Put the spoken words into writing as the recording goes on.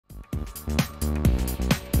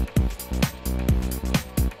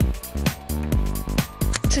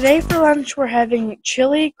Today for lunch we're having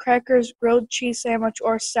chili, crackers, grilled cheese sandwich,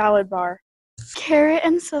 or salad bar. Carrot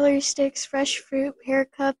and celery sticks, fresh fruit, pear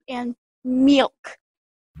cup, and milk.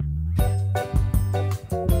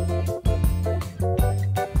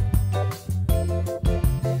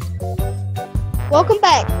 Welcome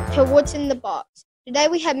back to What's in the Box. Today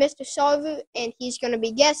we have Mr. Sarver, and he's going to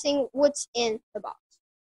be guessing what's in the box.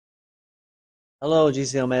 Hello,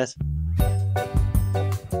 GCMS.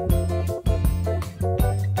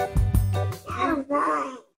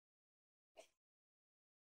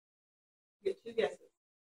 Get two guesses.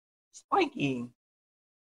 Spiky.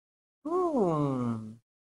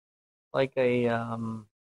 Like a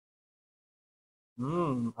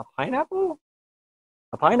pineapple?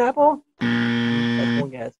 A pineapple? That's one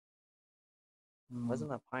guess.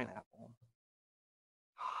 Wasn't a pineapple.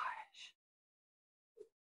 Gosh.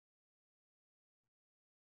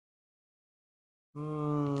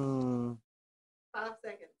 5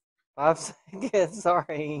 seconds. 5 seconds,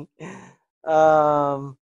 sorry.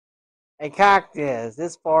 A cactus.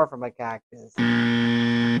 This far from a cactus.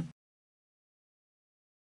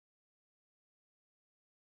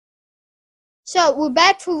 So we're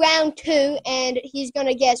back for round 2, and he's going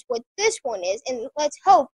to guess what this one is, and let's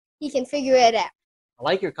hope he can figure it out. I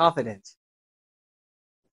like your confidence.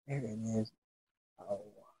 There it is.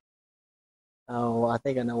 Oh, I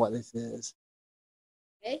think I know what this is.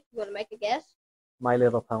 Okay, you want to make a guess? My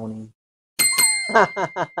Little Pony.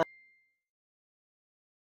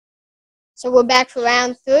 So we're back for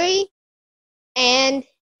round 3, and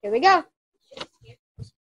here we go.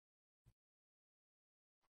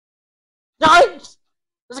 Nice!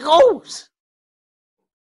 There's a ghost!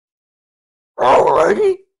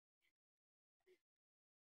 Alrighty.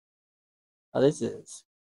 Oh, this is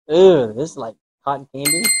like cotton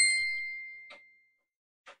candy.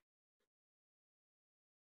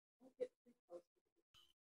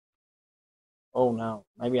 Oh no,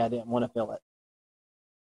 maybe I didn't want to feel it.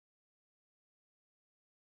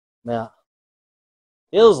 Yeah.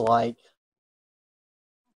 Feels like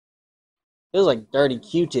dirty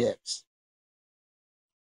Q-tips.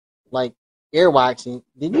 Like earwaxing.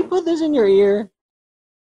 Did you put this in your ear?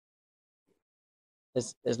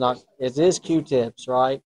 It's not. It is Q-tips,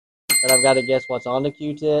 right? But I've got to guess what's on the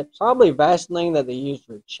Q-tips. Probably Vaseline that they use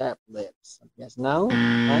for chapped lips. I guess no,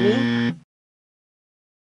 honey.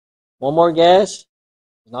 One more guess.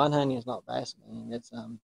 It's not honey. It's not Vaseline. It's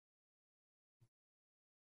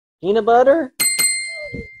peanut butter.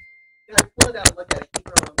 Pull it out. Look at it. Keep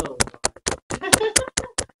it on a little.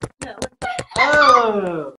 Yeah,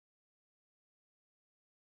 Oh.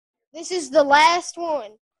 This is the last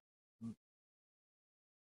one.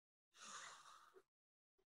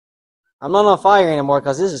 I'm not on fire anymore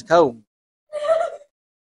because this is cold.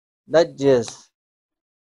 That just,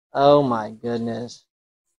 oh my goodness.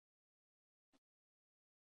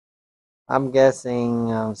 I'm guessing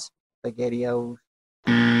SpaghettiOs.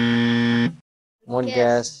 One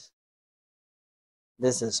guess.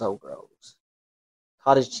 This is so gross.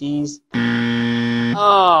 Cottage cheese.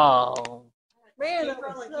 Oh. Man, that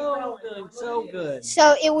was so good, so good.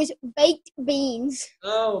 So it was baked beans.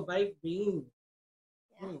 Oh, baked beans.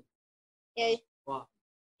 Yeah. Wow.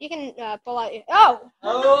 You can pull out your... Oh!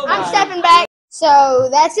 Oh I'm stepping back. So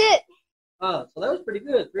that's it. Oh, so that was pretty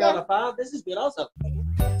good. 3 out of 5. This is good also.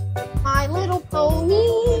 My Little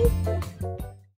Pony.